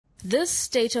This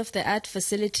state-of-the-art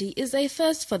facility is a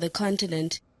first for the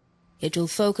continent. It will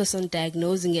focus on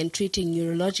diagnosing and treating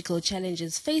neurological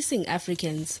challenges facing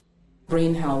Africans.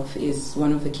 Brain health is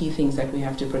one of the key things that we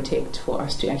have to protect for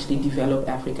us to actually develop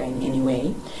Africa in any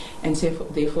way. And so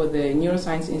therefore the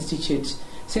Neuroscience Institute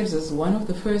serves as one of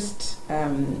the first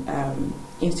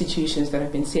institutions that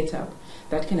have been set up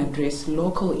that can address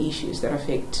local issues that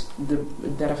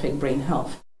affect brain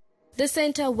health. The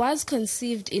center was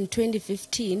conceived in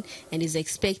 2015 and is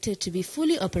expected to be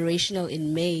fully operational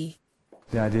in May.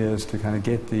 The idea is to kind of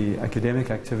get the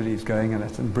academic activities going in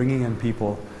it and bringing in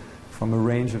people from a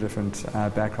range of different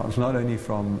backgrounds, not only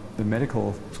from the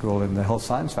medical school and the health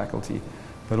science faculty,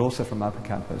 but also from upper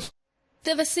campus.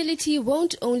 The facility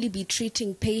won't only be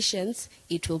treating patients,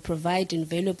 it will provide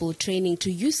invaluable training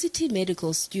to UCT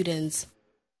medical students.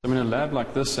 I mean, a lab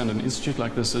like this and an institute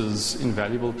like this is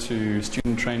invaluable to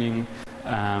student training,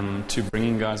 to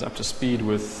bringing guys up to speed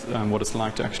with what it's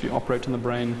like to actually operate in the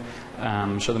brain,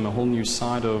 show them a whole new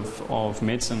side of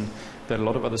medicine that a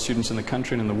lot of other students in the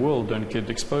country and in the world don't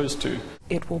get exposed to.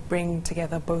 It will bring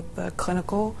together both the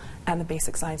clinical and the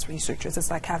basic science researchers. It's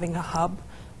like having a hub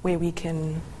where we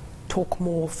can talk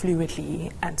more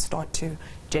fluidly and start to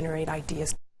generate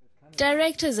ideas.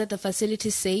 Directors at the facility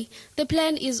say the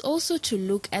plan is also to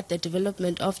look at the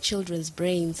development of children's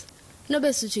brains.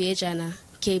 Nobesuthu Hejana,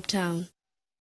 Cape Town.